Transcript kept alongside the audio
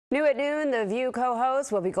New at noon, The View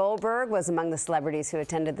co-host Whoopi Goldberg was among the celebrities who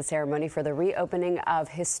attended the ceremony for the reopening of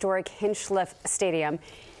historic Hinchliffe Stadium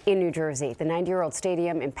in New Jersey. The 90-year-old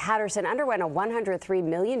stadium in Paterson underwent a $103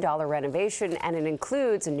 million renovation, and it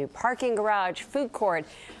includes a new parking garage, food court,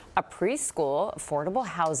 a preschool, affordable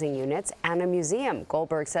housing units, and a museum.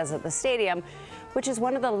 Goldberg says that the stadium, which is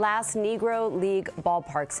one of the last Negro League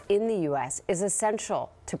ballparks in the U.S., is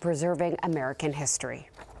essential to preserving American history.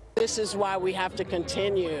 This is why we have to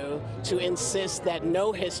continue to insist that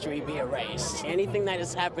no history be erased. Anything that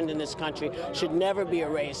has happened in this country should never be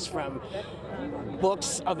erased from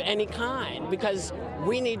books of any kind, because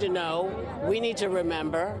we need to know, we need to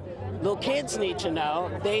remember, little kids need to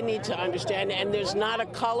know, they need to understand, and there's not a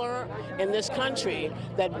color in this country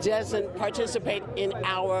that doesn't participate in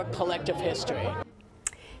our collective history.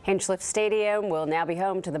 Hinchliffe Stadium will now be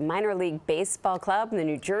home to the minor league baseball club, the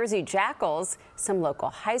New Jersey Jackals. Some local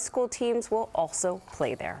high school teams will also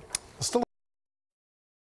play there.